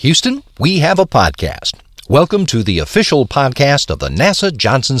Houston, we have a podcast. Welcome to the official podcast of the NASA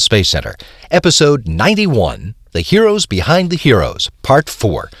Johnson Space Center, Episode 91, The Heroes Behind the Heroes, Part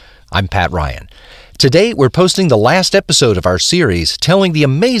 4. I'm Pat Ryan. Today, we're posting the last episode of our series telling the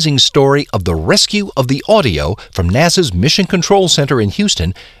amazing story of the rescue of the audio from NASA's Mission Control Center in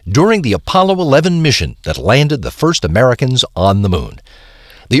Houston during the Apollo 11 mission that landed the first Americans on the moon.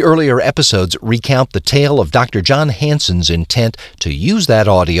 The earlier episodes recount the tale of Dr. John Hansen's intent to use that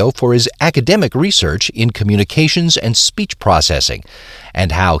audio for his academic research in communications and speech processing,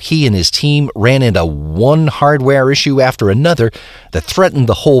 and how he and his team ran into one hardware issue after another that threatened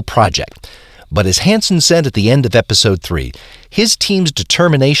the whole project. But as Hansen said at the end of Episode 3, his team's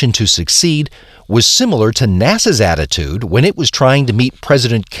determination to succeed was similar to NASA's attitude when it was trying to meet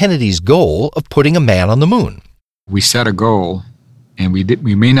President Kennedy's goal of putting a man on the moon. We set a goal. And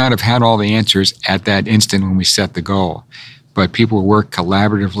we may not have had all the answers at that instant when we set the goal, but people work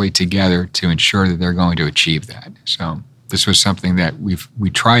collaboratively together to ensure that they're going to achieve that. So this was something that we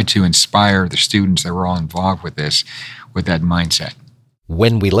tried to inspire the students that were all involved with this, with that mindset.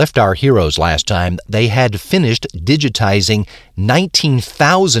 When we left our heroes last time, they had finished digitizing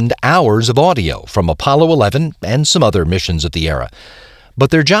 19,000 hours of audio from Apollo 11 and some other missions of the era.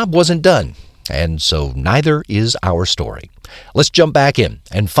 But their job wasn't done. And so neither is our story. Let's jump back in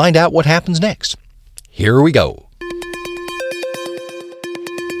and find out what happens next. Here we go.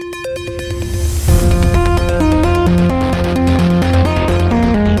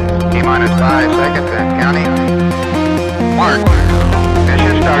 T-minus 5 seconds and counting. Mark.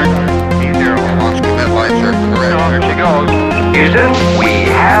 Mission start. T0. Launch commit light circle. Correct. There she goes. Houston, we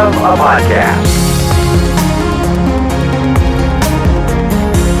have a podcast.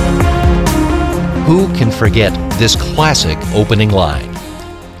 Who can forget this classic opening line?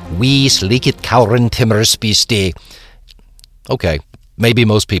 We slikit kauren timmerspisti. Okay, maybe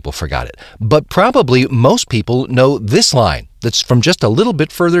most people forgot it, but probably most people know this line that's from just a little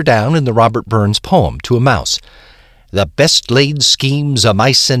bit further down in the Robert Burns poem, To a Mouse. The best laid schemes o'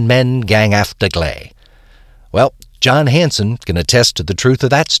 mice and men gang after gley. Well, John Hansen can attest to the truth of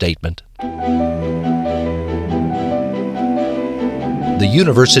that statement. The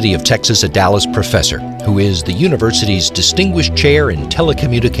University of Texas at Dallas professor, who is the university's Distinguished Chair in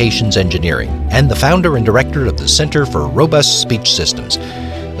Telecommunications Engineering and the founder and director of the Center for Robust Speech Systems.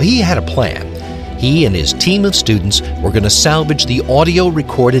 He had a plan. He and his team of students were going to salvage the audio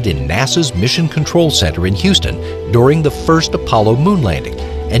recorded in NASA's Mission Control Center in Houston during the first Apollo moon landing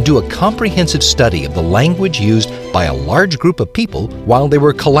and do a comprehensive study of the language used by a large group of people while they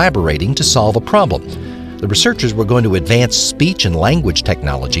were collaborating to solve a problem. The researchers were going to advance speech and language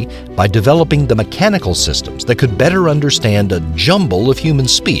technology by developing the mechanical systems that could better understand a jumble of human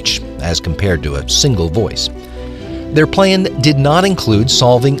speech as compared to a single voice. Their plan did not include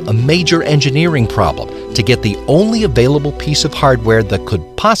solving a major engineering problem to get the only available piece of hardware that could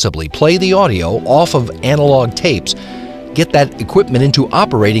possibly play the audio off of analog tapes, get that equipment into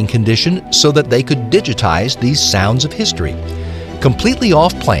operating condition so that they could digitize these sounds of history. Completely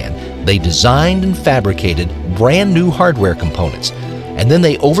off-plan, they designed and fabricated brand new hardware components, and then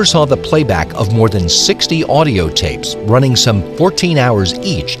they oversaw the playback of more than 60 audio tapes running some 14 hours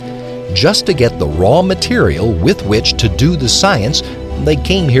each just to get the raw material with which to do the science they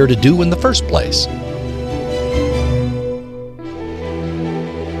came here to do in the first place.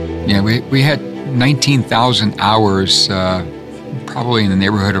 Yeah, we had 19,000 hours, probably in the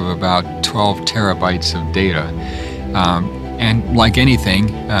neighborhood of about 12 terabytes of data. And like anything,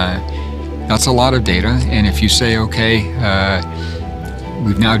 that's a lot of data. And if you say, okay,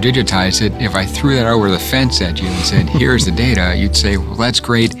 we've now digitized it, if I threw that over the fence at you and said, here's the data, you'd say, well, that's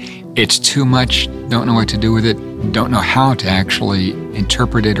great. It's too much. Don't know what to do with it. Don't know how to actually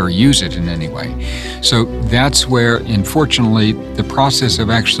interpret it or use it in any way. So that's where, unfortunately, the process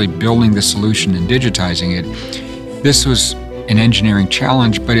of actually building the solution and digitizing it, this was an engineering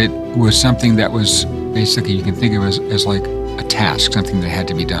challenge, but it was something that was basically, you can think of it as like a task, something that had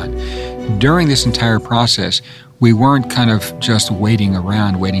to be done. During this entire process, we weren't kind of just waiting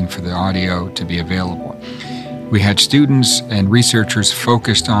around, waiting for the audio to be available. We had students and researchers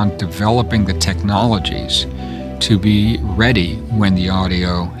focused on developing the technologies to be ready when the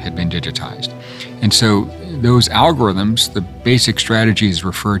audio had been digitized. And so those algorithms, the basic strategy is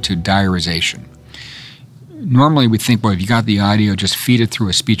referred to diarization. Normally we think, well, if you got the audio, just feed it through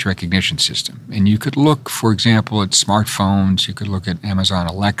a speech recognition system. And you could look, for example, at smartphones. You could look at Amazon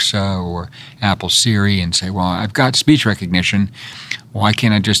Alexa or Apple Siri and say, well, I've got speech recognition. Why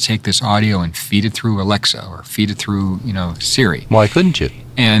can't I just take this audio and feed it through Alexa or feed it through, Siri? Why couldn't you?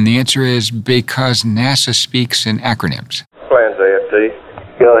 And the answer is because NASA speaks in acronyms. Plans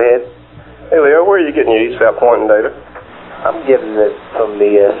AFT. Go ahead. Hey, Leo, where are you getting your ESAP pointing data? I'm getting it from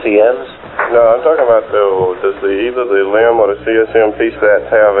the CMs. No, I'm talking about does either the LIM or the CSM PSATs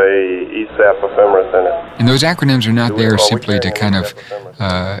have a ESAP ephemeris in it? And those acronyms are not there simply to kind of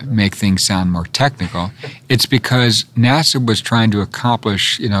make things sound more technical. It's because NASA was trying to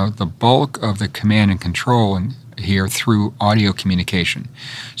accomplish, the bulk of the command and control here through audio communication.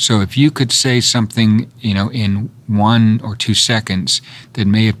 So if you could say something, in 1 or 2 seconds that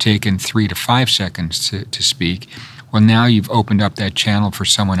may have taken 3 to 5 seconds to speak, well, now you've opened up that channel for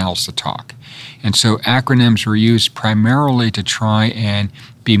someone else to talk. And so acronyms were used primarily to try and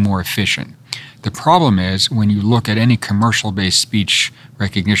be more efficient. The problem is when you look at any commercial-based speech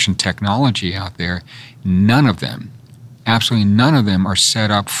recognition technology out there, none of them, absolutely none of them are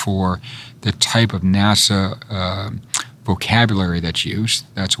set up for the type of NASA vocabulary that's used.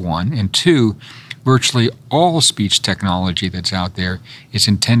 That's one. And two, virtually all speech technology that's out there is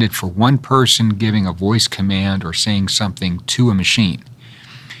intended for one person giving a voice command or saying something to a machine.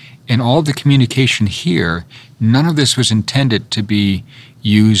 In all the communication here, none of this was intended to be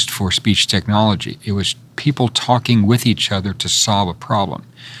used for speech technology. It was people talking with each other to solve a problem.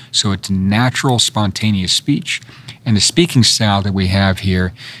 So it's natural, spontaneous speech. And the speaking style that we have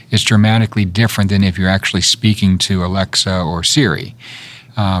here is dramatically different than if you're actually speaking to Alexa or Siri.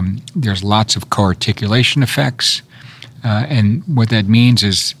 There's lots of co-articulation effects. And what that means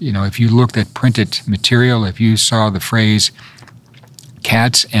is, if you looked at printed material, if you saw the phrase,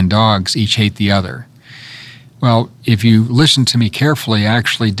 cats and dogs each hate the other. Well, if you listen to me carefully, I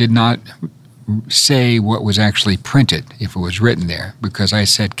actually did not say what was actually printed if it was written there, because I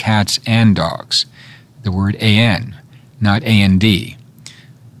said cats and dogs, the word AN, not AND.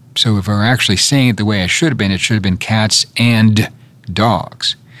 So if I were actually saying it the way I should have been, it should have been cats and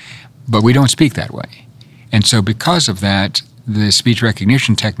dogs. But we don't speak that way. And so because of that, the speech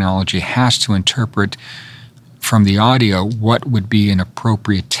recognition technology has to interpret from the audio what would be an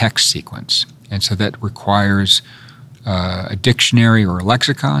appropriate text sequence. And so that requires a dictionary or a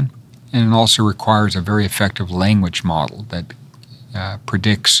lexicon, and it also requires a very effective language model that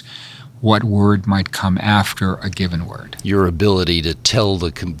predicts what word might come after a given word. Your ability to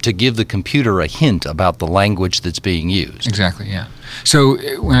to give the computer a hint about the language that's being used. Exactly, yeah. So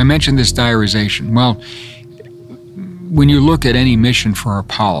when I mentioned this diarization, well, when you look at any mission for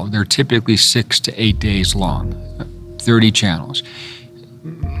Apollo, they're typically 6 to 8 days long, 30 channels.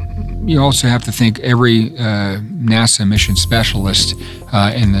 You also have to think every NASA mission specialist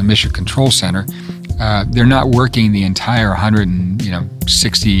in the Mission Control Center, they're not working the entire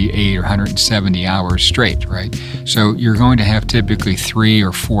 168 or 170 hours straight, right? So you're going to have typically 3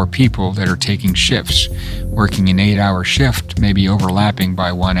 or 4 people that are taking shifts, working an 8-hour shift, maybe overlapping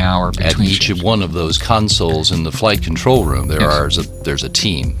by 1 hour between At each shifts. of one of those consoles in the flight control room, there's a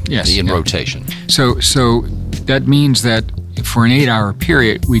team in rotation. So that means that for an 8-hour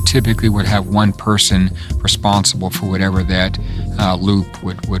period, we typically would have one person responsible for whatever that loop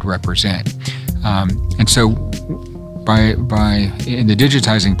would represent. And so by in the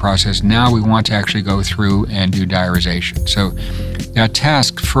digitizing process, now we want to actually go through and do diarization. So that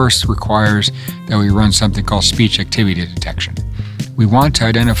task first requires that we run something called speech activity detection. We want to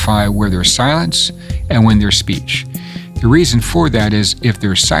identify where there's silence and when there's speech. The reason for that is if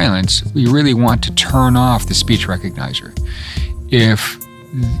there's silence, we really want to turn off the speech recognizer. If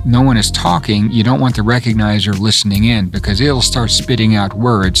no one is talking, you don't want the recognizer listening in, because it'll start spitting out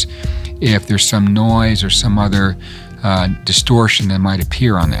words if there's some noise or some other distortion that might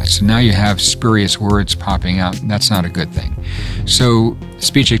appear on that. So now you have spurious words popping out, and that's not a good thing. So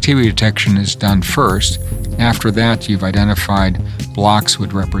speech activity detection is done first. After that, you've identified blocks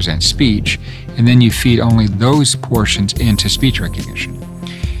would represent speech, and then you feed only those portions into speech recognition.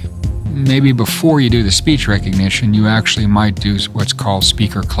 Maybe before you do the speech recognition, you actually might do what's called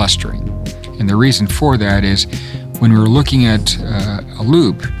speaker clustering. And the reason for that is when we're looking at a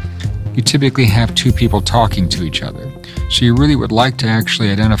loop, you typically have 2 people talking to each other. So you really would like to actually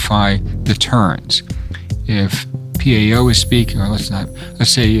identify the turns. If PAO is speaking, or let's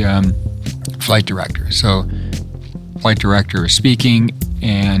say flight director. So flight director is speaking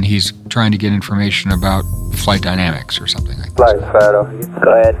and he's trying to get information about flight dynamics or something like that. Flight Fido.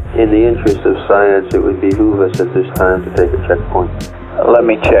 Go ahead. In the interest of science, it would behoove us at this time to take a checkpoint. Let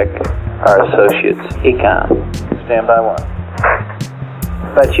me check our associates. Econ. Stand by 1.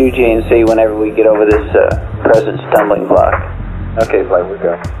 About you, GNC, whenever we get over this present stumbling block. Okay, Flight, we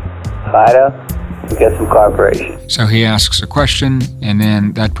go. Fido, we got some cooperation. So he asks a question, and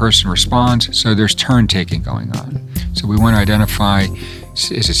then that person responds. So there's turn taking going on. So we want to identify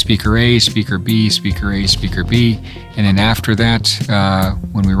Is it speaker A, speaker B, speaker A, speaker B? And then after that,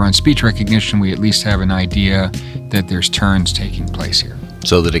 when we run speech recognition, we at least have an idea that there's turns taking place here.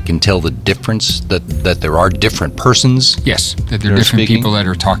 So that it can tell the difference, that there are different persons? Yes, that there are different people that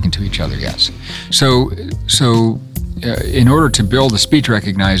are talking to each other, yes. So in order to build a speech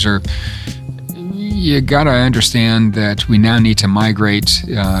recognizer, you got to understand that we now need to migrate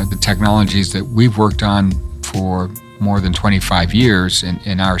the technologies that we've worked on for more than 25 years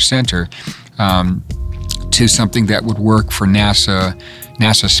in our center to something that would work for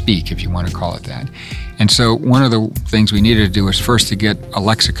NASA speak, if you want to call it that. And so one of the things we needed to do was first to get a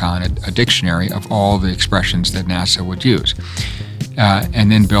lexicon, a dictionary of all the expressions that NASA would use,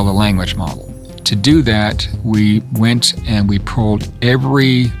 and then build a language model. To do that, we went and we pulled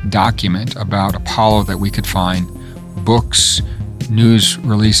every document about Apollo that we could find, books, news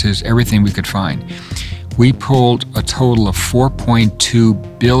releases, everything we could find. We pulled a total of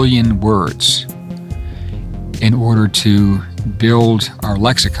 4.2 billion words in order to build our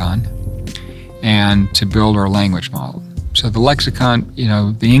lexicon and to build our language model. So the lexicon,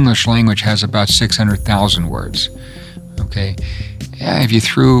 the English language has about 600,000 words, okay? Yeah, if you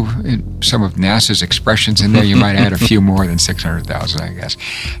threw some of NASA's expressions in there, you might add a few more than 600,000, I guess.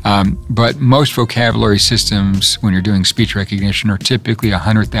 But most vocabulary systems, when you're doing speech recognition, are typically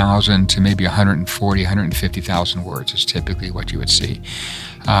 100,000 to maybe 140, 150,000 words is typically what you would see.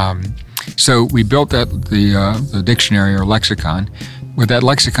 So we built the dictionary or lexicon. What that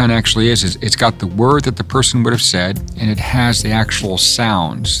lexicon actually is it's got the word that the person would have said, and it has the actual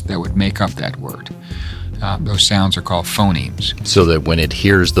sounds that would make up that word. Those sounds are called phonemes. So that when it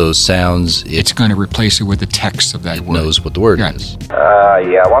hears those sounds, it's going to replace it with the text of that word. It knows what the word is.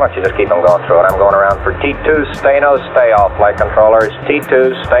 Yeah, why don't you just keep them going through it? I'm going around for T2, stay, no, stay, all flight controllers.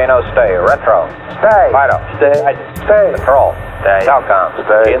 T2, stay, no, stay. Retro. Stay. Fido. Stay. Stay. Control. Stay. Telcom.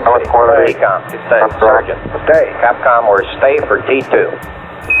 Stay. Ecom. Stay. Sergeant. Stay. Capcom, we're stay for T2.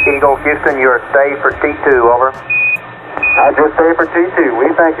 Eagle, Houston, you're stay for T2, over. Roger, stay for T2. We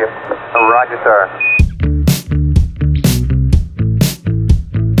thank you. Roger, sir.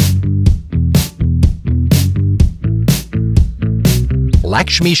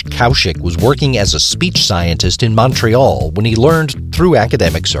 Lakshmish Kaushik was working as a speech scientist in Montreal when he learned through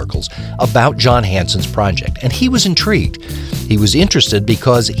academic circles about John Hanson's project, and he was intrigued. He was interested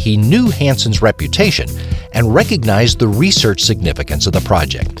because he knew Hanson's reputation and recognized the research significance of the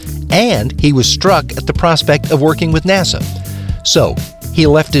project, and he was struck at the prospect of working with NASA. So he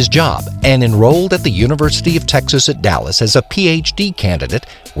left his job and enrolled at the University of Texas at Dallas as a PhD candidate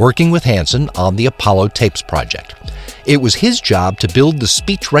working with Hanson on the Apollo Tapes project. It was his job to build the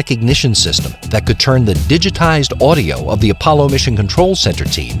speech recognition system that could turn the digitized audio of the Apollo Mission Control Center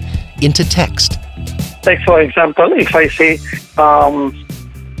team into text. Like, for example, if I say,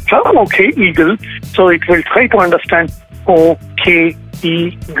 okay, eagle, so it will try to understand, okay,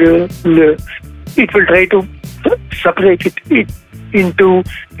 eagle. It will try to separate it into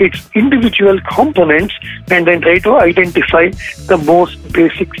its individual components and then try to identify the most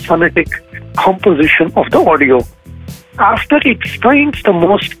basic phonetic composition of the audio. After it finds the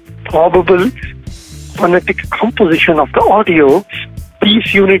most probable phonetic composition of the audio,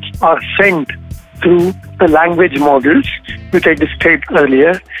 these units are sent through the language models, which I described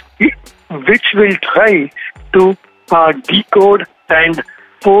earlier, which will try to decode and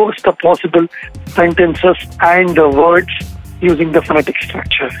force the possible sentences and the words using the phonetic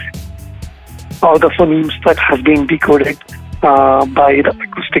structure or the phonemes that have been decoded by the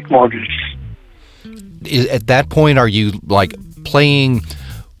acoustic models. At that point, are you like playing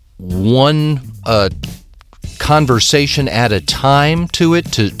one conversation at a time to it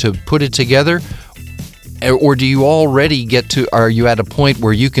to put it together? Or do you already are you at a point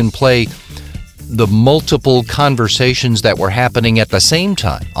where you can play the multiple conversations that were happening at the same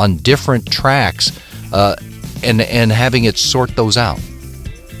time on different tracks and having it sort those out?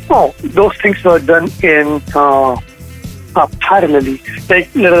 Oh, those things were done in parallelly.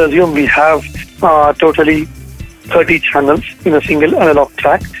 Like, let us assume we have totally 30 channels in a single analog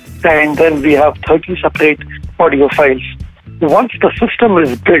track, and then we have 30 separate audio files. Once the system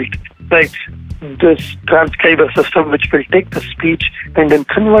is built, like this transcriber system, which will take the speech and then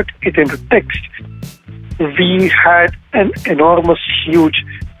convert it into text, we had an enormous, huge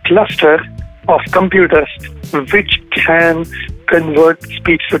cluster of computers which can convert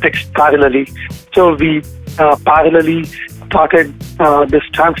speech to text parallelly. So we parallelly started this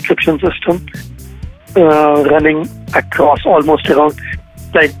transcription system running across almost around,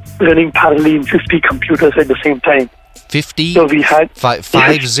 like running parallelly in 50 computers at the same time. 50? So we had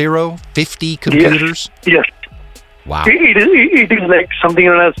 50 computers? Yes. Wow. It is like something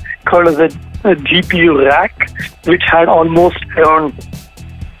called as a GPU rack, which had almost around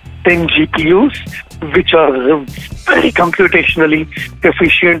 10 GPUs, which are very computationally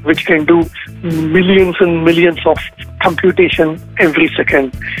efficient, which can do millions and millions of computation every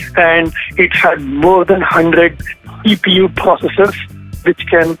second. And it had more than 100 CPU processors, which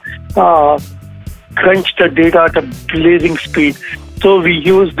can crunch the data at a blazing speed. So we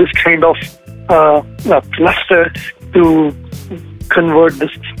use this kind of cluster to convert the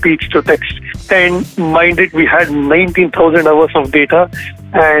speech to text. And mind it, we had 19,000 hours of data,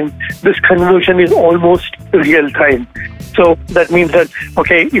 and this conversion is almost real time. So that means that,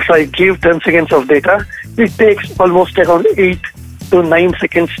 okay, if I give 10 seconds of data, it takes almost around 8 to 9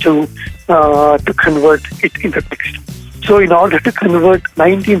 seconds to convert it into text. So in order to convert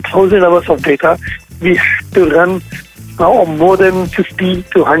 19,000 hours of data, we have to run more than 50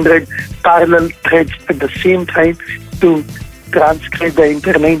 to 100 parallel threads at the same time to transcribe the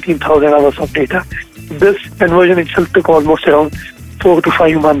entire 19,000 hours of data. This conversion itself took almost around 4 to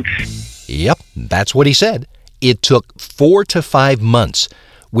 5 months. Yep, that's what he said. It took 4 to 5 months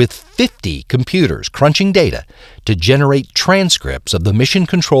with 50 computers crunching data to generate transcripts of the mission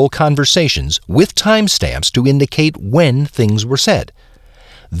control conversations with timestamps to indicate when things were said.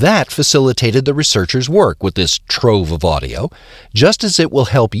 That facilitated the researchers' work with this trove of audio, just as it will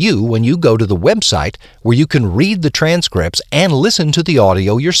help you when you go to the website where you can read the transcripts and listen to the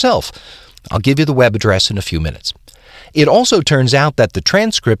audio yourself. I'll give you the web address in a few minutes. It also turns out that the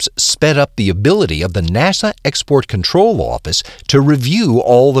transcripts sped up the ability of the NASA Export Control Office to review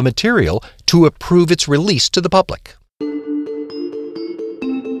all the material to approve its release to the public.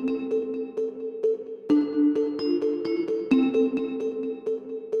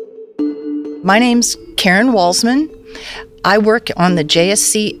 My name's Karen Walsman. I work on the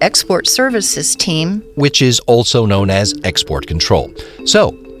JSC Export Services team, which is also known as export control.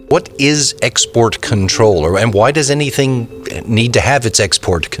 So, what is export control, and why does anything need to have its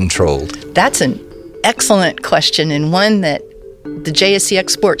export controlled? That's an excellent question, and one that the JSC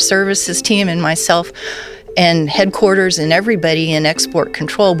Export Services team and myself and headquarters and everybody in export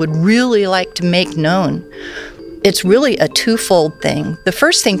control would really like to make known. It's really a twofold thing. The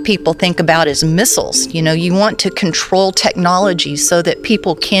first thing people think about is missiles. You know, you want to control technology so that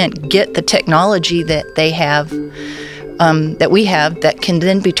people can't get the technology that they have, that we have, that can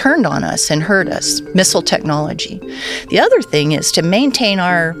then be turned on us and hurt us, missile technology. The other thing is to maintain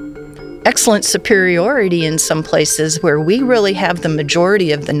our excellent superiority in some places where we really have the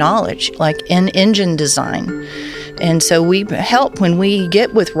majority of the knowledge, like in engine design. And so we help when we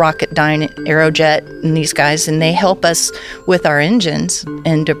get with Rocketdyne, Aerojet, and these guys, and they help us with our engines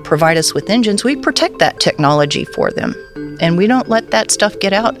and to provide us with engines, we protect that technology for them. And we don't let that stuff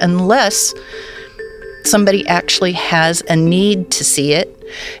get out unless somebody actually has a need to see it,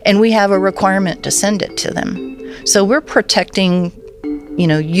 and we have a requirement to send it to them. So we're protecting,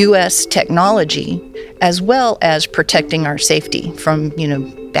 U.S. technology as well as protecting our safety from,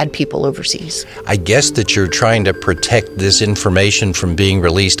 bad people overseas. I guess that you're trying to protect this information from being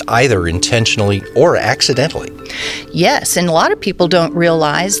released either intentionally or accidentally. Yes, and a lot of people don't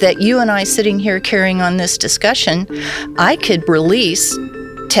realize that you and I sitting here carrying on this discussion, I could release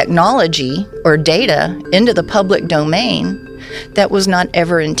technology or data into the public domain that was not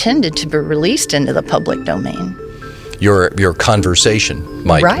ever intended to be released into the public domain. Your conversation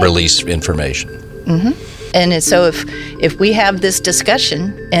might release information. Mm-hmm. And so if we have this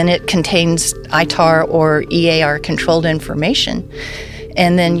discussion and it contains ITAR or EAR controlled information,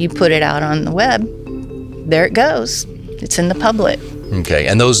 and then you put it out on the web, there it goes. It's in the public. Okay,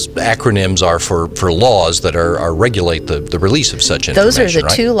 and those acronyms are for laws that are regulate the release of such information. Those are the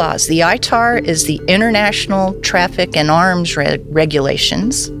right? two laws. The ITAR is the International Traffic and Arms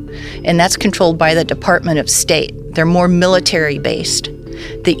Regulations, and that's controlled by the Department of State. They're more military-based.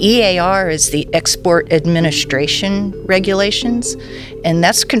 The EAR is the Export Administration Regulations, and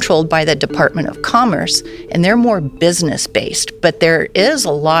that's controlled by the Department of Commerce, and they're more business-based. But there is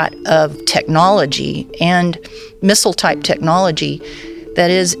a lot of technology and missile-type technology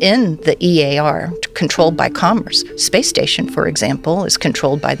that is in the EAR, controlled by Commerce. Space Station, for example, is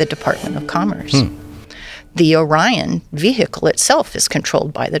controlled by the Department of Commerce. The Orion vehicle itself is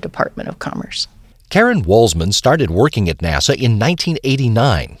controlled by the Department of Commerce. Karen Walsman started working at NASA in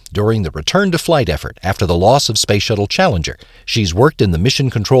 1989 during the return-to-flight effort after the loss of Space Shuttle Challenger. She's worked in the mission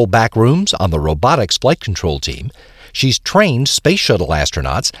control back rooms on the robotics flight control team. She's trained Space Shuttle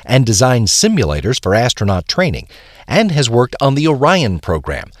astronauts and designed simulators for astronaut training, and has worked on the Orion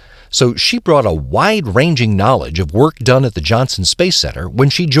program. So she brought a wide-ranging knowledge of work done at the Johnson Space Center when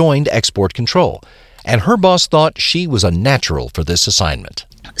she joined Export Control. and her boss thought she was a natural for this assignment.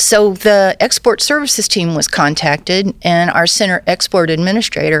 So the export services team was contacted, and our center export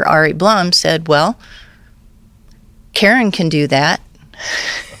administrator, Ari Blum, said, well, Karen can do that.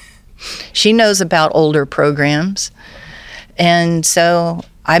 She knows about older programs. And so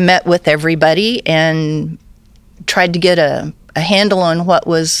I met with everybody and tried to get a handle on what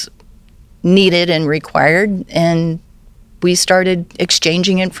was needed and required, and we started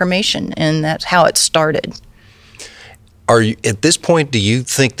exchanging information, and that's how it started. Are you, at this point, do you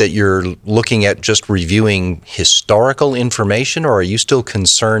think that you're looking at just reviewing historical information, or are you still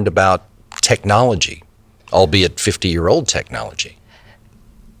concerned about technology, albeit 50-year-old technology?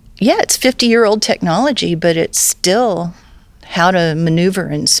 Yeah, it's 50-year-old technology, but it's still how to maneuver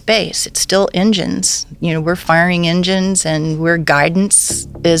in space. It's still engines. You know, we're firing engines, and guidance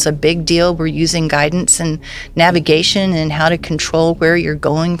is a big deal. We're using guidance and navigation and how to control where you're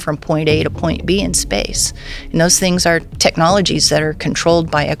going from point A to point B in space. And those things are technologies that are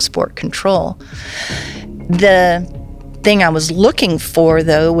controlled by export control. The thing I was looking for,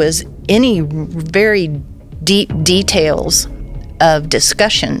 though, was any very deep details of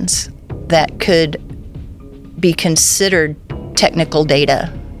discussions that could be considered technical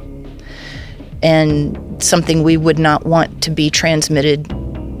data and something we would not want to be transmitted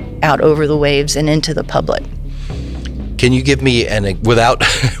out over the waves and into the public. Can you give me without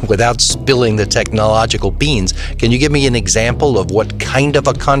spilling the technological beans, can you give me an example of what kind of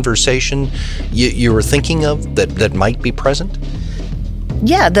a conversation you were thinking of that might be present?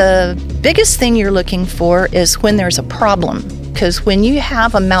 Yeah, the biggest thing you're looking for is when there's a problem. Because when you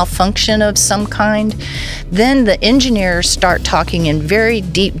have a malfunction of some kind, then the engineers start talking in very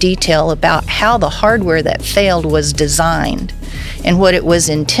deep detail about how the hardware that failed was designed and what it was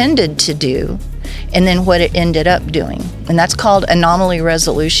intended to do, and then what it ended up doing. And that's called anomaly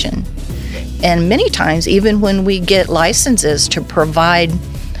resolution. And many times, even when we get licenses to provide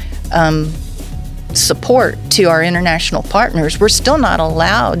support to our international partners, we're still not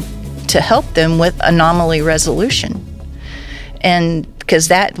allowed to help them with anomaly resolution. And because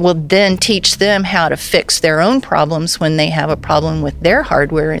that will then teach them how to fix their own problems when they have a problem with their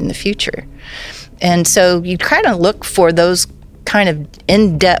hardware in the future. And so you kind of look for those kind of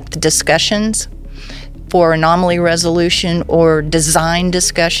in-depth discussions for anomaly resolution or design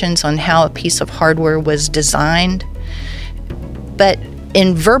discussions on how a piece of hardware was designed. But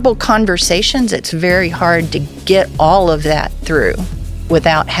in verbal conversations, it's very hard to get all of that through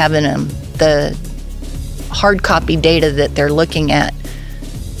without having the hard copy data that they're looking at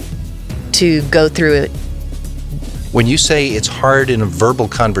to go through it. When you say it's hard in a verbal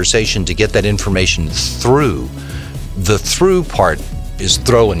conversation to get that information through, the through part is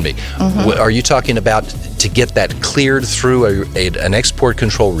throwing me. Mm-hmm. Are you talking about to get that cleared through an export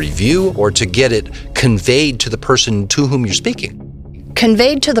control review, or to get it conveyed to the person to whom you're speaking?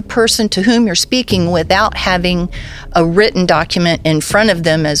 Conveyed to the person to whom you're speaking without having a written document in front of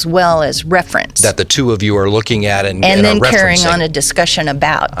them as well as reference. That the two of you are looking at and then carrying on a discussion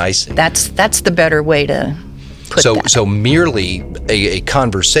about. I see. That's the better way to put that. So merely a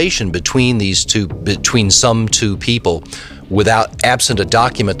conversation between some two people without absent a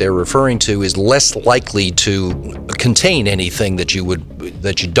document they're referring to is less likely to contain anything that you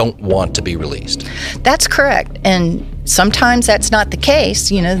don't want to be released. That's correct. And sometimes that's not the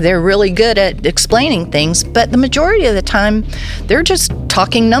case. You know, they're really good at explaining things, but the majority of the time they're just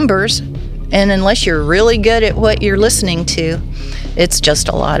talking numbers. And unless you're really good at what you're listening to, it's just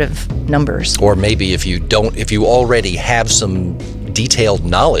a lot of numbers. Or maybe if you already have some detailed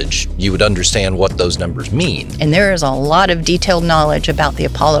knowledge, you would understand what those numbers mean. And there is a lot of detailed knowledge about the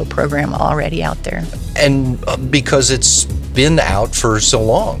Apollo program already out there. And because it's been out for so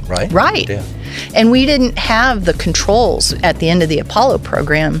long, right? Right. Yeah. And we didn't have the controls at the end of the Apollo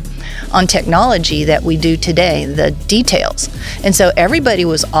program on technology that we do today, the details. And so everybody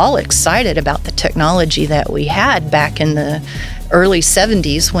was all excited about the technology that we had back in the early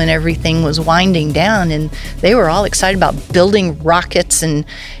 70s when everything was winding down, and they were all excited about building rockets and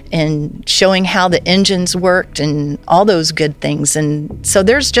showing how the engines worked and all those good things. And so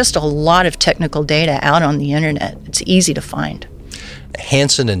there's just a lot of technical data out on the internet. It's easy to find.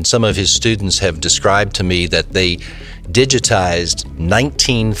 Hansen and some of his students have described to me that they digitized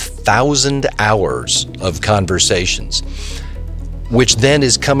 19,000 hours of conversations, which then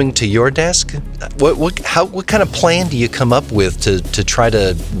is coming to your desk. What kind of plan do you come up with to try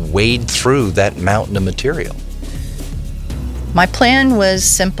to wade through that mountain of material? My plan was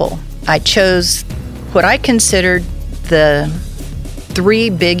simple. I chose what I considered the 3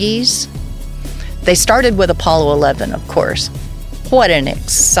 biggies. They started with Apollo 11, of course. what an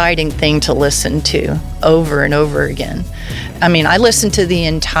exciting thing to listen to over and over again. I mean, I listened to the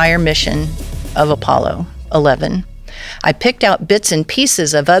entire mission of Apollo 11. I picked out bits and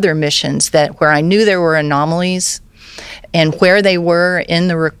pieces of other missions where I knew there were anomalies and where they were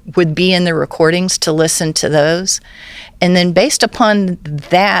would be in the recordings to listen to those. And then based upon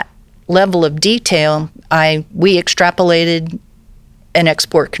that level of detail, we extrapolated an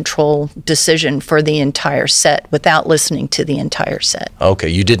export control decision for the entire set without listening to the entire set. Okay,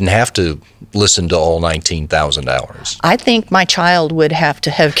 you didn't have to listen to all 19,000 hours. I think my child would have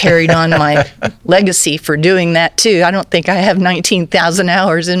to have carried on my legacy for doing that too. I don't think I have 19,000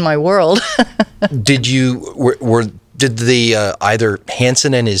 hours in my world. Did the either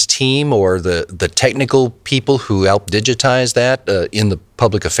Hansen and his team or the technical people who helped digitize that in the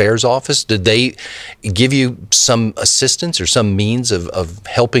public affairs office, did they give you some assistance or some means of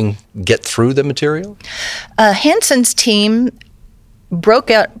helping get through the material? Hansen's team broke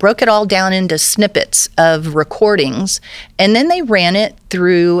it all down into snippets of recordings, and then they ran it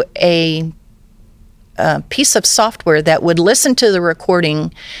through a piece of software that would listen to the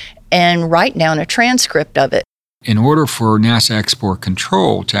recording and write down a transcript of it. In order for NASA Export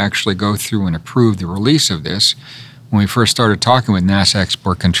Control to actually go through and approve the release of this, when we first started talking with NASA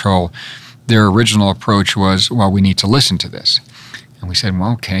Export Control, their original approach was, well, we need to listen to this. And we said,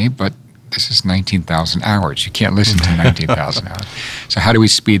 well, okay, but this is 19,000 hours. You can't listen to 19,000 hours. So how do we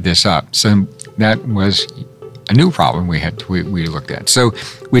speed this up? So that was a new problem we looked at. So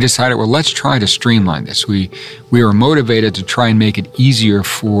we decided, well, let's try to streamline this. We were motivated to try and make it easier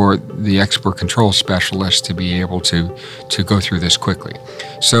for the export control specialists to be able to go through this quickly.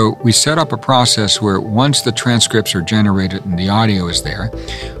 So we set up a process where once the transcripts are generated and the audio is there,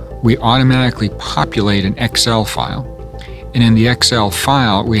 we automatically populate an Excel file. And in the Excel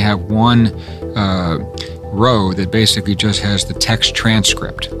file, we have one row that basically just has the text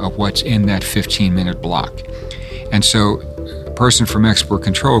transcript of what's in that 15-minute block. And so a person from export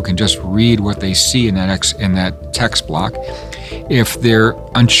control can just read what they see in that text block. If they're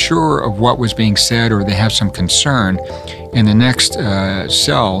unsure of what was being said or they have some concern, in the next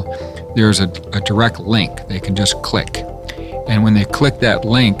cell, there's a direct link. They can just click. And when they click that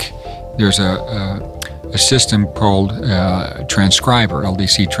link, there's a system called transcriber,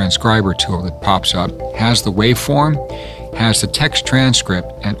 LDC transcriber tool that pops up, has the waveform, has the text transcript,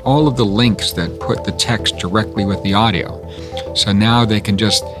 and all of the links that put the text directly with the audio. So now they can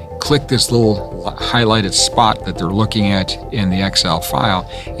just click this little highlighted spot that they're looking at in the Excel file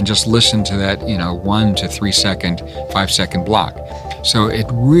and just listen to that 1 to 3 second, 5 second block. So it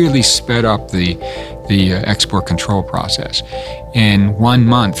really sped up the export control process. In 1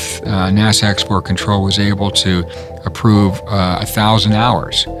 month, NASA Export Control was able to approve 1,000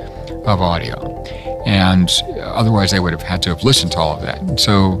 hours of audio. And otherwise they would have had to have listened to all of that. And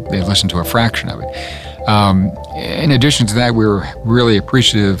so they listened to a fraction of it. In addition to that, we were really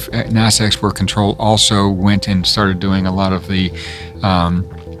appreciative. NASA Export Control also went and started doing a lot of the, I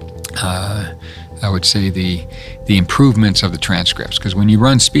would say, the improvements of the transcripts. Because when you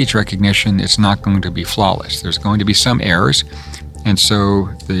run speech recognition, it's not going to be flawless. There's going to be some errors. And so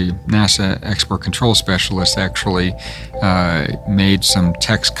the NASA Export Control specialist actually made some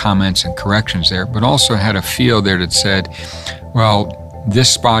text comments and corrections there, but also had a field there that said, well,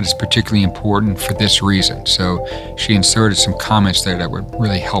 this spot is particularly important for this reason. So she inserted some comments there that were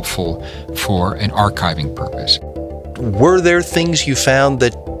really helpful for an archiving purpose. Were there things you found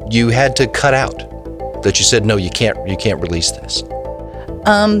that you had to cut out, that you said, no, you can't release this?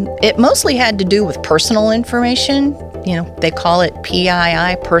 It mostly had to do with personal information. They call it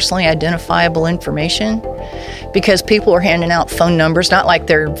PII, personally identifiable information, because people were handing out phone numbers, not like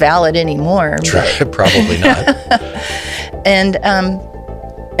they're valid anymore. Probably not.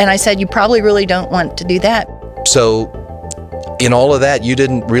 And I said, you probably really don't want to do that. So in all of that, you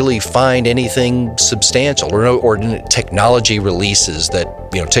didn't really find anything substantial or technology releases that,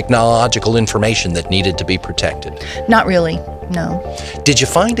 technological information that needed to be protected? Not really, no. Did you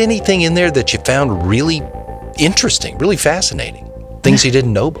find anything in there that you found really interesting, really fascinating? Things you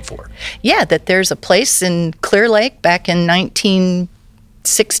didn't know before? Yeah, that there's a place in Clear Lake back in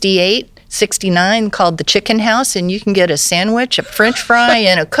 1968, 69 called the Chicken House, and you can get a sandwich, a French fry,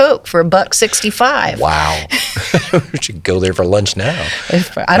 and a Coke for $1.65. Wow. We should go there for lunch now.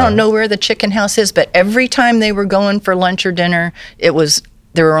 I don't know where the Chicken House is, but every time they were going for lunch or dinner, there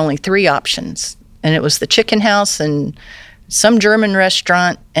were only 3 options. And it was the Chicken House and some German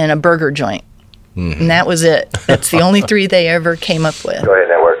restaurant and a burger joint. Mm-hmm. And that was it. That's the only 3 they ever came up with. Go ahead,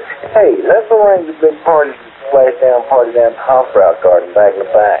 network. Hey, let's arrange a big party, splash down party down at the Hofbrauer Garden back in the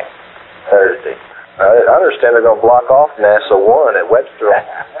back Thursday. I understand they're going to block off NASA 1 at Webster.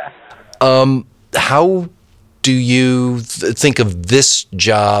 How do you think of this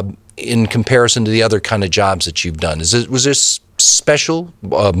job in comparison to the other kind of jobs that you've done? Was this special,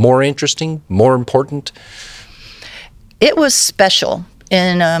 more interesting, more important? It was special,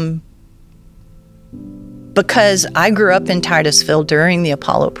 and because I grew up in Titusville during the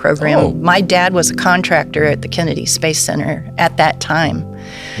Apollo program. Oh. My dad was a contractor at the Kennedy Space Center at that time.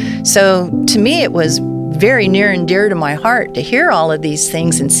 So to me, it was very near and dear to my heart to hear all of these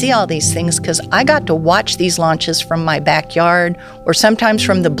things and see all these things, because I got to watch these launches from my backyard or sometimes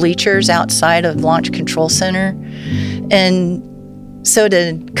from the bleachers outside of Launch Control Center. And so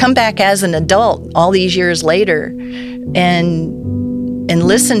to come back as an adult all these years later and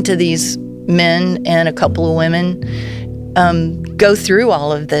listen to these men and a couple of women go through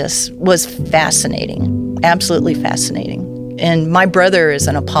all of this was fascinating, absolutely fascinating. And my brother is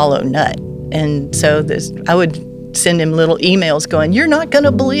an Apollo nut. And so I would send him little emails going, "You're not going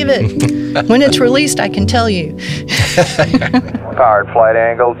to believe it. When it's released, I can tell you." Powered flight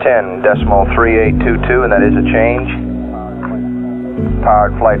angle 10.3822, and that is a change.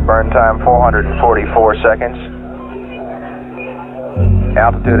 Powered flight burn time 444 seconds.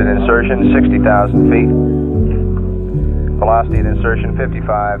 Altitude at insertion 60,000 feet. Velocity at insertion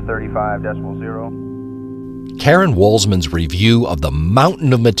 5535.0. Karen Walsman's review of the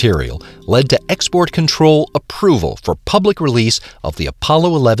mountain of material led to export control approval for public release of the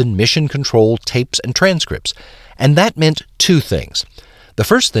Apollo 11 mission control tapes and transcripts. And that meant two things. The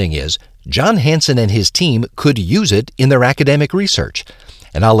first thing is John Hansen and his team could use it in their academic research.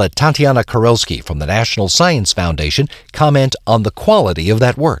 And I'll let Tatiana Karolski from the National Science Foundation comment on the quality of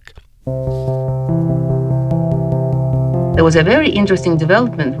that work. There was a very interesting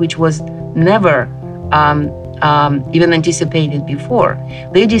development which was never even anticipated before.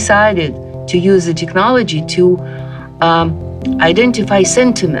 They decided to use the technology to identify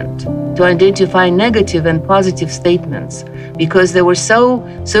sentiment, to identify negative and positive statements, because there were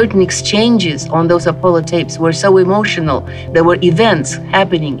certain exchanges on those Apollo tapes were so emotional. There were events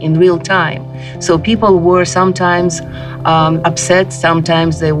happening in real time. So people were sometimes upset,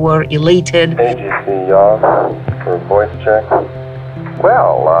 sometimes they were elated. AGC yaw for voice check.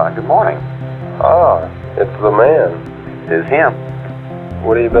 Well, good morning. It's the man. It's him.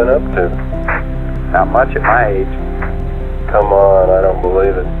 What have you been up to? Not much at my age. Come on, I don't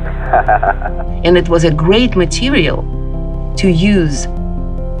believe it. And it was a great material to use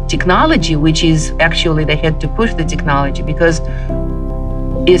technology, which is actually they had to push the technology because,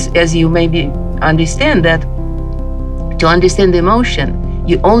 as you maybe understand, that to understand emotion,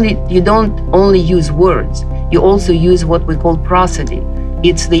 you don't only use words. You also use what we call prosody.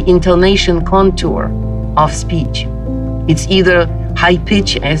 It's the intonation contour of speech. It's either high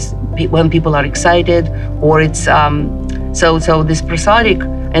pitch as when people are excited, or it's so this prosodic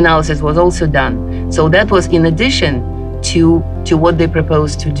analysis was also done. So that was in addition to what they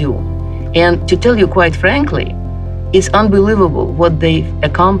proposed to do. And to tell you quite frankly, it's unbelievable what they've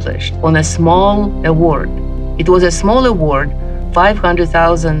accomplished on a small award. It was a small award,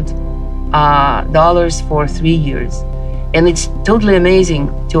 $500,000 for 3 years. And it's totally amazing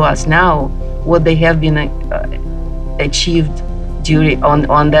to us now what they have been achieved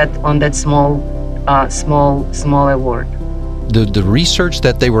on that small award. The research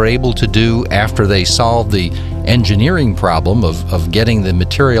that they were able to do after they solved the engineering problem of getting the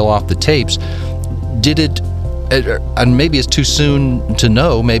material off the tapes, did it, and maybe it's too soon to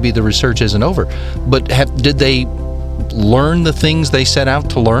know, maybe the research isn't over, but did they learn the things they set out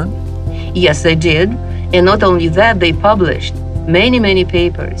to learn? Yes, they did. And not only that, they published many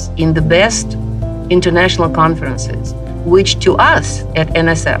papers in the best international conferences, which to us at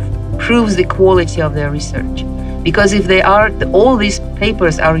NSF proves the quality of their research. Because if they are, all these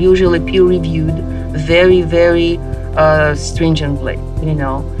papers are usually peer-reviewed very, very stringently,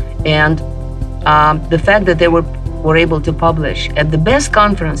 And the fact that they were able to publish at the best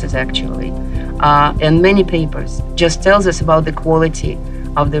conferences, actually, and many papers, just tells us about the quality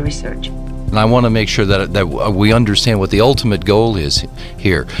of the research. And I want to make sure that we understand what the ultimate goal is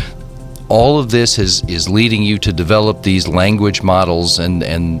here. All of this is leading you to develop these language models and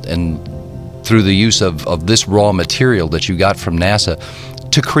through the use of this raw material that you got from NASA,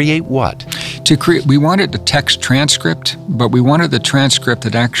 to create what? We wanted a text transcript, but we wanted the transcript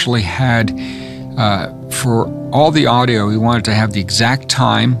that actually had, for all the audio, we wanted to have the exact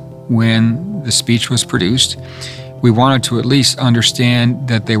time when the speech was produced. We wanted to at least understand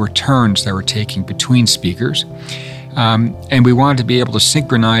that they were turns that were taking between speakers. And we wanted to be able to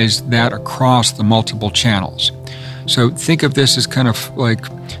synchronize that across the multiple channels. So think of this as kind of like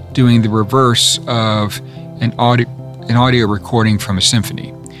doing the reverse of an audio recording from a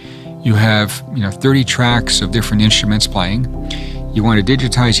symphony. You have 30 tracks of different instruments playing. You want to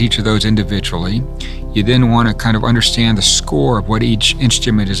digitize each of those individually. You then want to kind of understand the score of what each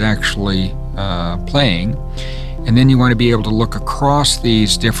instrument is actually playing. And then you want to be able to look across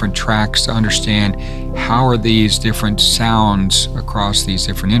these different tracks to understand how are these different sounds across these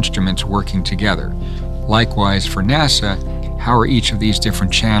different instruments working together. Likewise, for NASA, how are each of these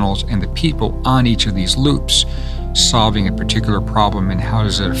different channels and the people on each of these loops solving a particular problem, and how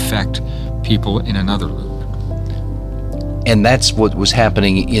does it affect people in another loop? And that's what was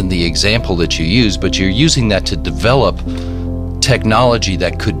happening in the example that you used, but you're using that to develop technology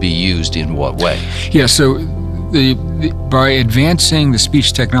that could be used in what way? Yeah, so by advancing the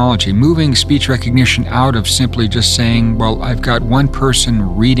speech technology, moving speech recognition out of simply just saying, well, I've got one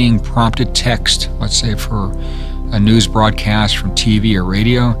person reading prompted text, let's say for a news broadcast from TV or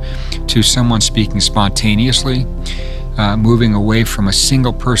radio, to someone speaking spontaneously, moving away from a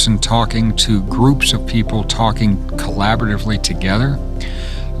single person talking to groups of people talking collaboratively together.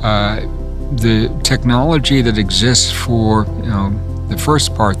 The technology that exists for the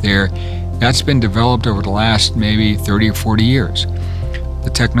first part there, that's been developed over the last maybe 30 or 40 years.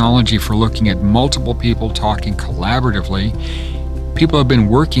 The technology for looking at multiple people talking collaboratively, people have been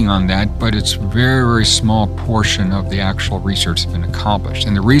working on that, but it's a very, very small portion of the actual research that's been accomplished.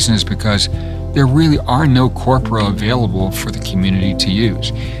 And the reason is because there really are no corpora available for the community to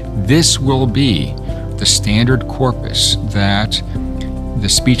use. This will be the standard corpus that the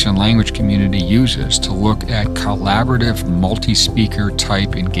speech and language community uses to look at collaborative, multi-speaker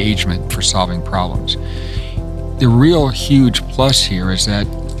type engagement for solving problems. The real huge plus here is that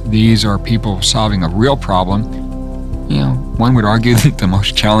these are people solving a real problem. One would argue that the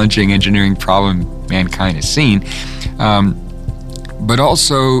most challenging engineering problem mankind has seen. But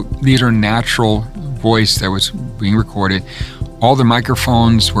also, these are natural voice that was being recorded. All the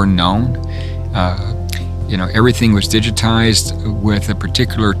microphones were known. Everything was digitized with a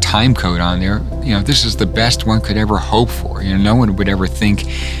particular time code on there. This is the best one could ever hope for. No one would ever think,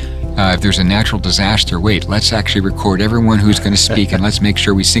 if there's a natural disaster, wait, let's actually record everyone who's going to speak and let's make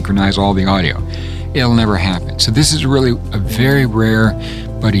sure we synchronize all the audio. It'll never happen. So this is really a very rare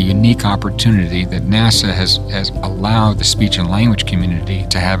but a unique opportunity that NASA has allowed the speech and language community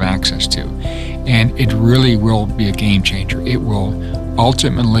to have access to. And it really will be a game changer. It will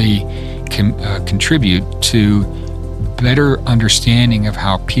ultimately contribute to better understanding of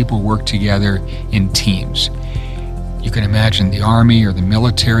how people work together in teams. You can imagine the Army or the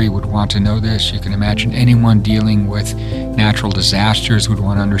military would want to know this. You can imagine anyone dealing with natural disasters would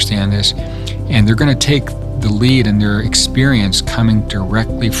want to understand this. And they're going to take the lead in their experience coming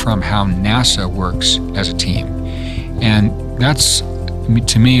directly from how NASA works as a team. And that's,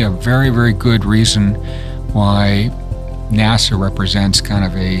 to me, a very, very good reason why NASA represents kind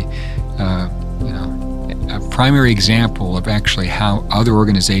of a primary example of actually how other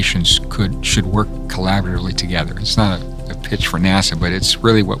organizations should work collaboratively together. It's not a pitch for NASA, but it's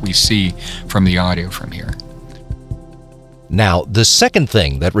really what we see from the audio from here. Now, the second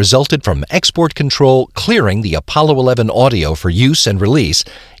thing that resulted from export control clearing the Apollo 11 audio for use and release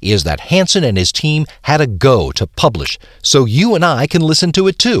is that Hansen and his team had a go to publish, so you and I can listen to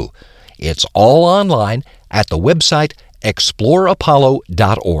it too. It's all online at the website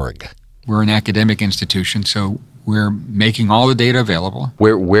exploreapollo.org. We're an academic institution, so we're making all the data available.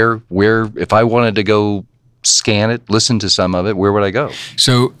 Where, if I wanted to go scan it, listen to some of it, where would I go?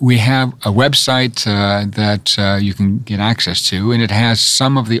 So we have a website that you can get access to, and it has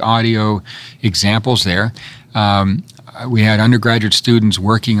some of the audio examples there. We had undergraduate students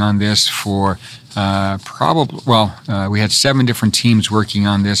working on this for we had 7 different teams working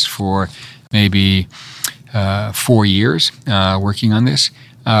on this for maybe 4 years working on this.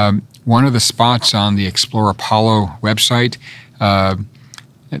 One of the spots on the Explore Apollo website,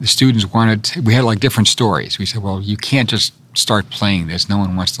 the students we had like different stories. We said, well, you can't just start playing this. No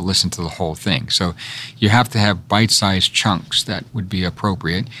one wants to listen to the whole thing. So you have to have bite-sized chunks that would be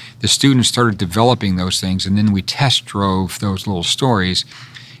appropriate. The students started developing those things, and then we test drove those little stories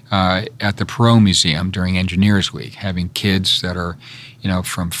at the Perot Museum during Engineers Week, having kids that are,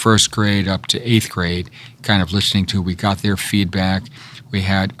 from first grade up to 8th grade, kind of listening to. We got their feedback. We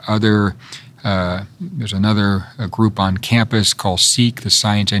had there's another group on campus called SEEK, the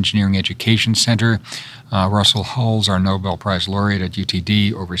Science Engineering Education Center. Russell Hulls, our Nobel Prize laureate at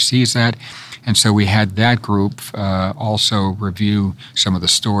UTD, oversees that. And so we had that group also review some of the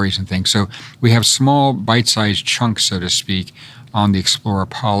stories and things. So we have small bite-sized chunks, so to speak, on the Explore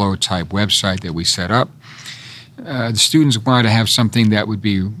Apollo type website that we set up. the students wanted to have something that would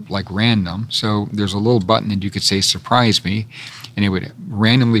be like random. So there's a little button that you could say, surprise me, and it would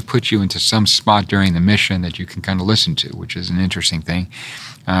randomly put you into some spot during the mission that you can kind of listen to, which is an interesting thing.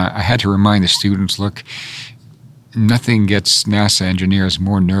 I had to remind the students, look, nothing gets NASA engineers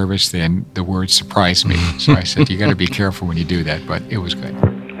more nervous than the word surprise me. So I said, you got to be careful when you do that, but it was good.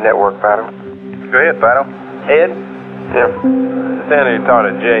 Network, Fido. Go ahead, Fido. Ed? Yeah. Standing here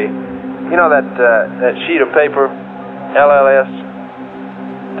talking to Jay. You know that sheet of paper, LLS,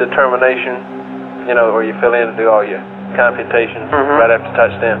 determination, you know, where you fill in to do all your computations right after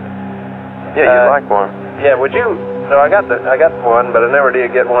touchdown? Yeah, you'd like one. Yeah, would you? No, I got one, but I never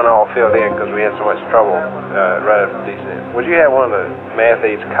did get one all filled in because we had so much trouble right after descent. Would you have one of the math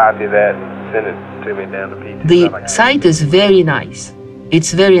aides copy that and send it to me down to PT? The site is very nice.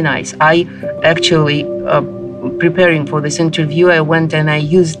 It's very nice. I actually, preparing for this interview, I went and I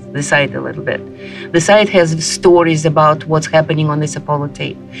used the site a little bit. The site has stories about what's happening on this Apollo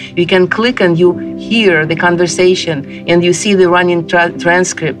tape. You can click and you hear the conversation and you see the running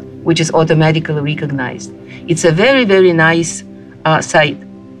transcript, which is automatically recognized. It's a very, very nice site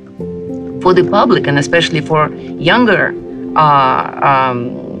for the public, and especially for younger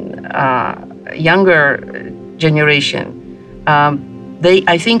generation.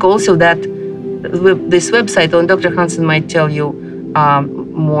 I think also that this website, and Dr. Hansen might tell you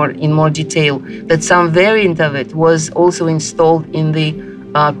in more detail, that some variant of it was also installed in the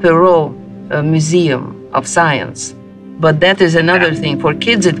Perot Museum of Science. But that is another thing. For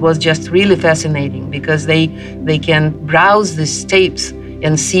kids, it was just really fascinating because they can browse these tapes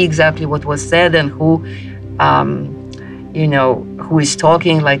and see exactly what was said and who is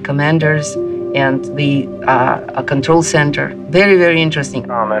talking, like commanders and the control center. Very, very interesting.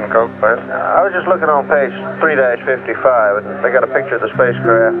 Comment, Coke, first. I was just looking on page 3-55, and they got a picture of the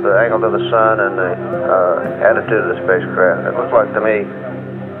spacecraft, the angle to the sun, and the attitude of the spacecraft. It looked like to me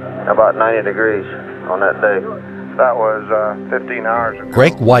about 90 degrees on that day. That was 15 hours ago.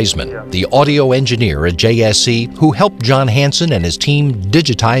 Greg Wiseman, the audio engineer at JSC, who helped John Hansen and his team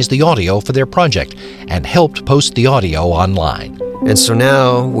digitize the audio for their project and helped post the audio online. And so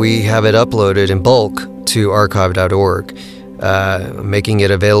now we have it uploaded in bulk to archive.org, making it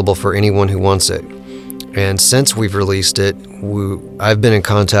available for anyone who wants it. And since we've released it, I've been in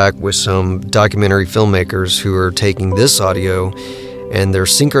contact with some documentary filmmakers who are taking this audio and they're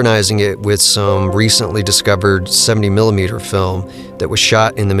synchronizing it with some recently discovered 70mm film that was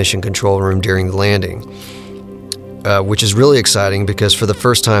shot in the mission control room during the landing, which is really exciting because for the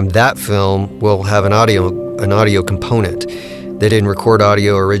first time that film will have an audio component. They didn't record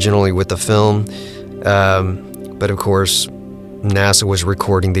audio originally with the film, but of course NASA was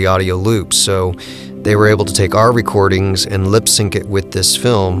recording the audio loops, so they were able to take our recordings and lip sync it with this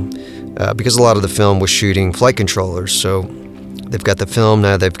film because a lot of the film was shooting flight controllers, so they've got the film,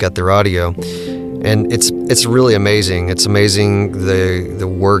 now they've got their audio, and it's really amazing. It's amazing the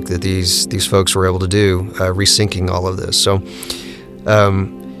work that these folks were able to do, resyncing all of this. So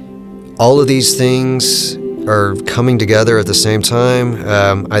all of these things are coming together at the same time.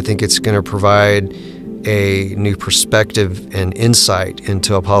 I think it's going to provide a new perspective and insight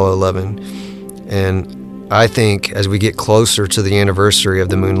into Apollo 11. And I think as we get closer to the anniversary of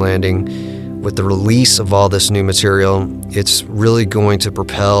the moon landing, with the release of all this new material, it's really going to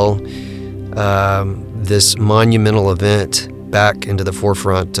propel this monumental event back into the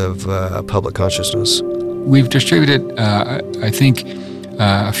forefront of public consciousness. We've distributed, I think,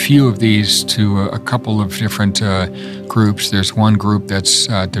 a few of these to a couple of different groups. There's one group that's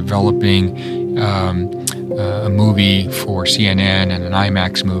developing a movie for CNN and an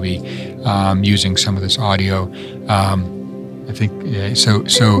IMAX movie using some of this audio. I think so.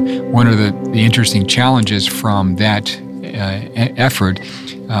 One of the interesting challenges from that effort,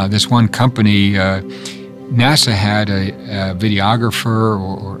 this one company, NASA had a videographer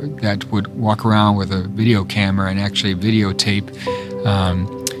or that would walk around with a video camera and actually videotape,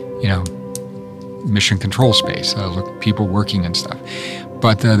 mission control space, people working and stuff.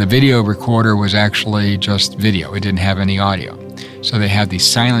 But the video recorder was actually just video; it didn't have any audio. So they had these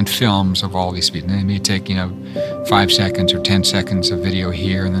silent films of all these people. And they may take, 5 seconds or 10 seconds of video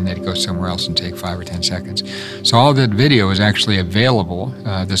here, and then they'd go somewhere else and take 5 or 10 seconds. So all that video is actually available.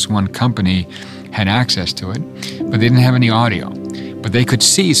 This one company had access to it, but they didn't have any audio. But they could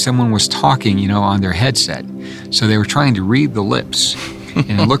see someone was talking, on their headset. So they were trying to read the lips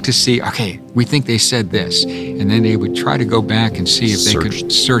and look to see, okay, we think they said this. And then they would try to go back and see if they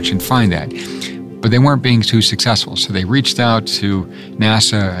could search and find that. But they weren't being too successful. So they reached out to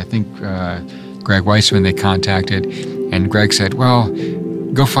NASA. I think Greg Weissman they contacted. And Greg said, well,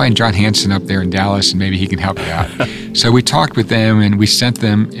 go find John Hansen up there in Dallas and maybe he can help you out. So we talked with them and we sent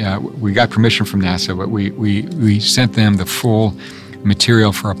them, we got permission from NASA, but we sent them the full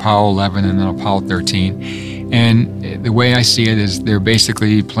material for Apollo 11 and then Apollo 13. And the way I see it is they're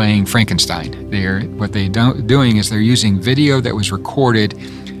basically playing Frankenstein. What they're doing is they're using video that was recorded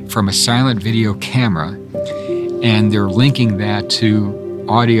from a silent video camera, and they're linking that to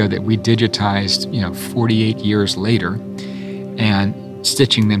audio that we digitized, 48 years later, and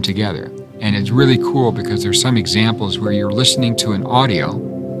stitching them together. And it's really cool because there's some examples where you're listening to an audio,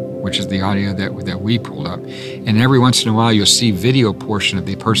 which is the audio that we pulled up, and every once in a while you'll see video portion of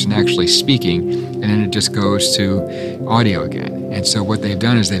the person actually speaking, and then it just goes to audio again. And so what they've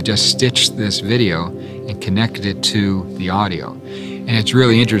done is they've just stitched this video and connected it to the audio. And it's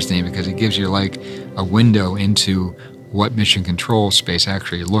really interesting because it gives you like a window into what mission control space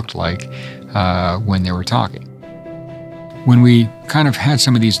actually looked like when they were talking. When we kind of had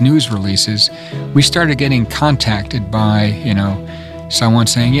some of these news releases, we started getting contacted by, someone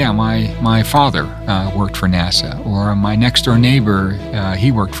saying, yeah, my father worked for NASA, or my next door neighbor,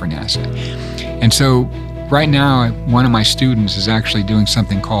 he worked for NASA. And so right now, one of my students is actually doing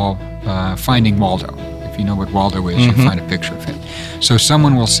something called Finding Waldo. If you know what Waldo is, you find a picture of him. So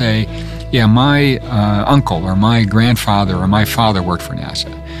someone will say, yeah, my uncle or my grandfather or my father worked for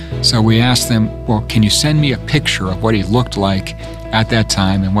NASA. So we asked them, well, can you send me a picture of what he looked like at that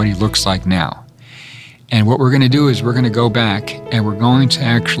time and what he looks like now? And what we're going to do is we're going to go back and we're going to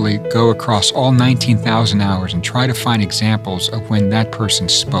actually go across all 19,000 hours and try to find examples of when that person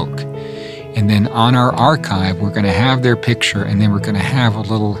spoke. And then on our archive, we're going to have their picture, and then we're going to have a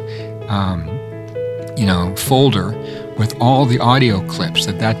little, folder with all the audio clips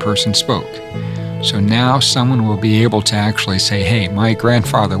that person spoke. So now someone will be able to actually say, hey, my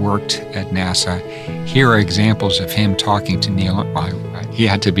grandfather worked at NASA. Here are examples of him talking to Neil. He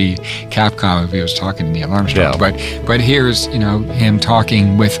had to be Capcom if he was talking to Neil Armstrong. Yeah. But here's, him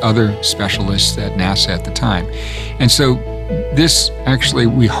talking with other specialists at NASA at the time. And so this actually,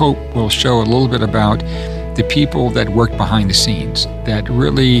 we hope, will show a little bit about the people that worked behind the scenes, that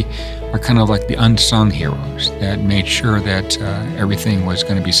really are kind of like the unsung heroes that made sure that everything was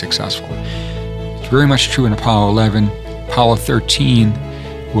going to be successful. It's very much true in Apollo 11. Apollo 13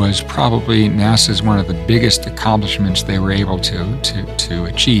 was probably NASA's one of the biggest accomplishments they were able to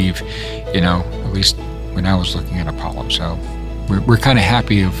achieve, at least when I was looking at Apollo. So we're kind of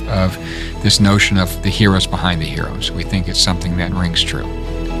happy of this notion of the heroes behind the heroes. We think it's something that rings true.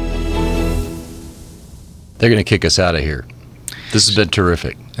 They're going to kick us out of here. This has been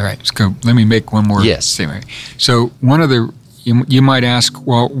terrific. All right, let's go. Let me make one more statement. So one of the, you might ask,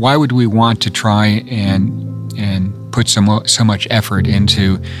 well, why would we want to try and put so much effort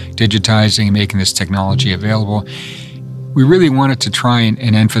into digitizing and making this technology available? We really wanted to try and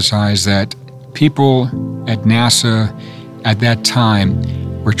emphasize that people at NASA at that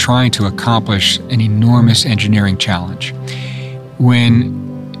time were trying to accomplish an enormous engineering challenge. When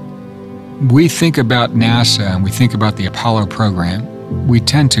we think about NASA and we think about the Apollo program, we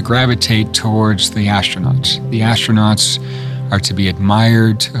tend to gravitate towards the astronauts. The astronauts are to be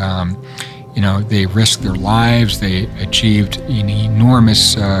admired. They risked their lives. They achieved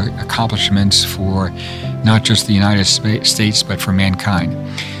enormous accomplishments for not just the United States, but for mankind.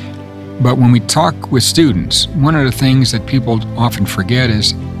 But when we talk with students, one of the things that people often forget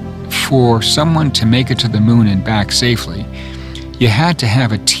is for someone to make it to the moon and back safely, you had to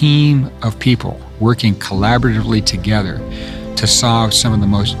have a team of people working collaboratively together to solve some of the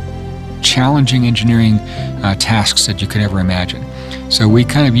most challenging engineering tasks that you could ever imagine. So we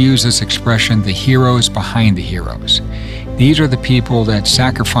kind of use this expression, the heroes behind the heroes. These are the people that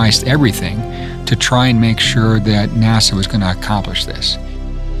sacrificed everything to try and make sure that NASA was going to accomplish this.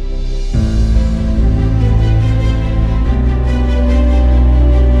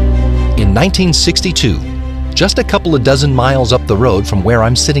 In 1962, just a couple of dozen miles up the road from where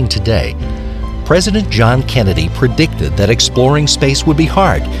I'm sitting today, President John Kennedy predicted that exploring space would be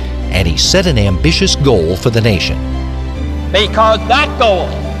hard, and he set an ambitious goal for the nation. Because that goal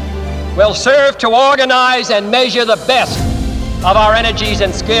will serve to organize and measure the best of our energies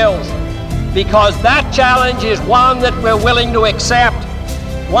and skills. Because that challenge is one that we're willing to accept,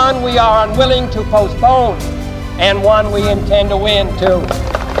 one we are unwilling to postpone, and one we intend to win too.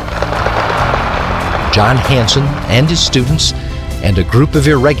 John Hansen and his students and a group of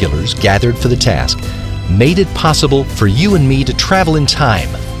irregulars gathered for the task made it possible for you and me to travel in time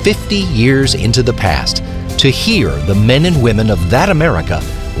 50 years into the past to hear the men and women of that America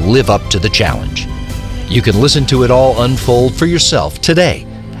live up to the challenge. You can listen to it all unfold for yourself today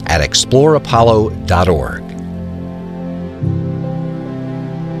at exploreapollo.org.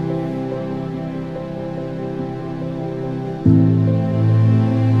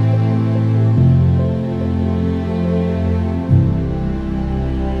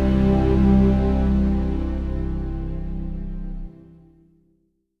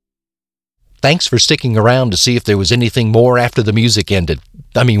 Thanks for sticking around to see if there was anything more after the music ended.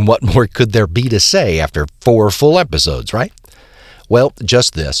 I mean, what more could there be to say after 4 full episodes, right? Well,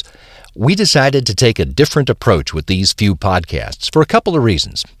 just this. We decided to take a different approach with these few podcasts for a couple of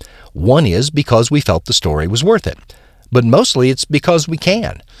reasons. One is because we felt the story was worth it. But mostly it's because we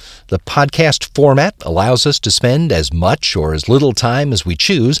can. The podcast format allows us to spend as much or as little time as we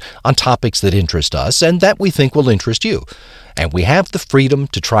choose on topics that interest us and that we think will interest you. And we have the freedom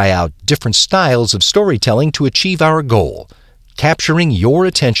to try out different styles of storytelling to achieve our goal, capturing your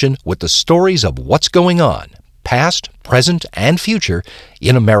attention with the stories of what's going on, past, present, and future,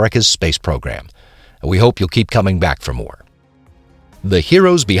 in America's space program. We hope you'll keep coming back for more. The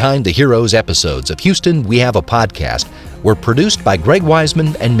Heroes Behind the Heroes episodes of Houston, We Have a Podcast were produced by Greg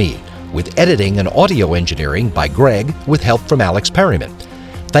Wiseman and me, with editing and audio engineering by Greg with help from Alex Perryman.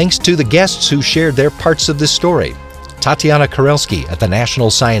 Thanks to the guests who shared their parts of this story. Tatiana Karelski at the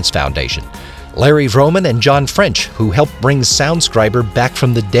National Science Foundation, Larry Vroman and John French, who helped bring Soundscriber back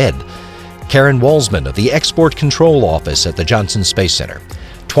from the dead, Karen Walsman of the Export Control Office at the Johnson Space Center,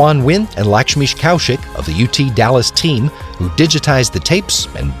 Tuan Nguyen and Lakshmish Kaushik of the UT Dallas team who digitized the tapes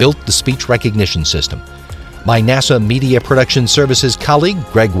and built the speech recognition system, my NASA Media Production Services colleague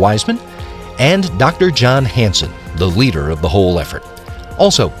Greg Wiseman, and Dr. John Hansen, the leader of the whole effort.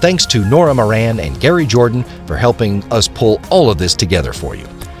 Also, thanks to Nora Moran and Gary Jordan for helping us pull all of this together for you.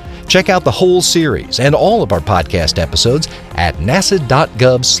 Check out the whole series and all of our podcast episodes at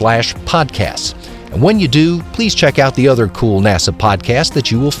nasa.gov/podcasts. And when you do, please check out the other cool NASA podcasts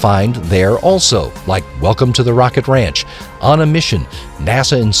that you will find there also, like Welcome to the Rocket Ranch, On a Mission,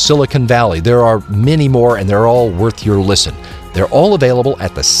 NASA in Silicon Valley. There are many more, and they're all worth your listen. They're all available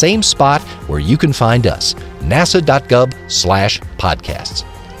at the same spot where you can find us, nasa.gov/podcasts.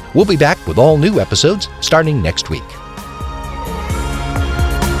 We'll be back with all new episodes starting next week.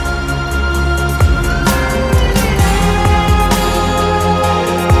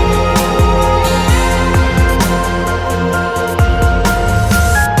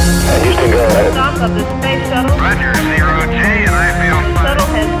 Of the space shuttle. Roger, 0J, and I feel Shuttle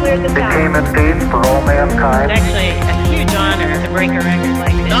has cleared the tower. Became a theme for all mankind. It's actually a huge honor to break a record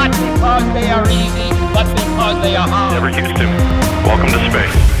like this. Not because they are easy, but because they are hard. Never Houston, welcome to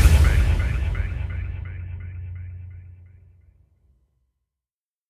space.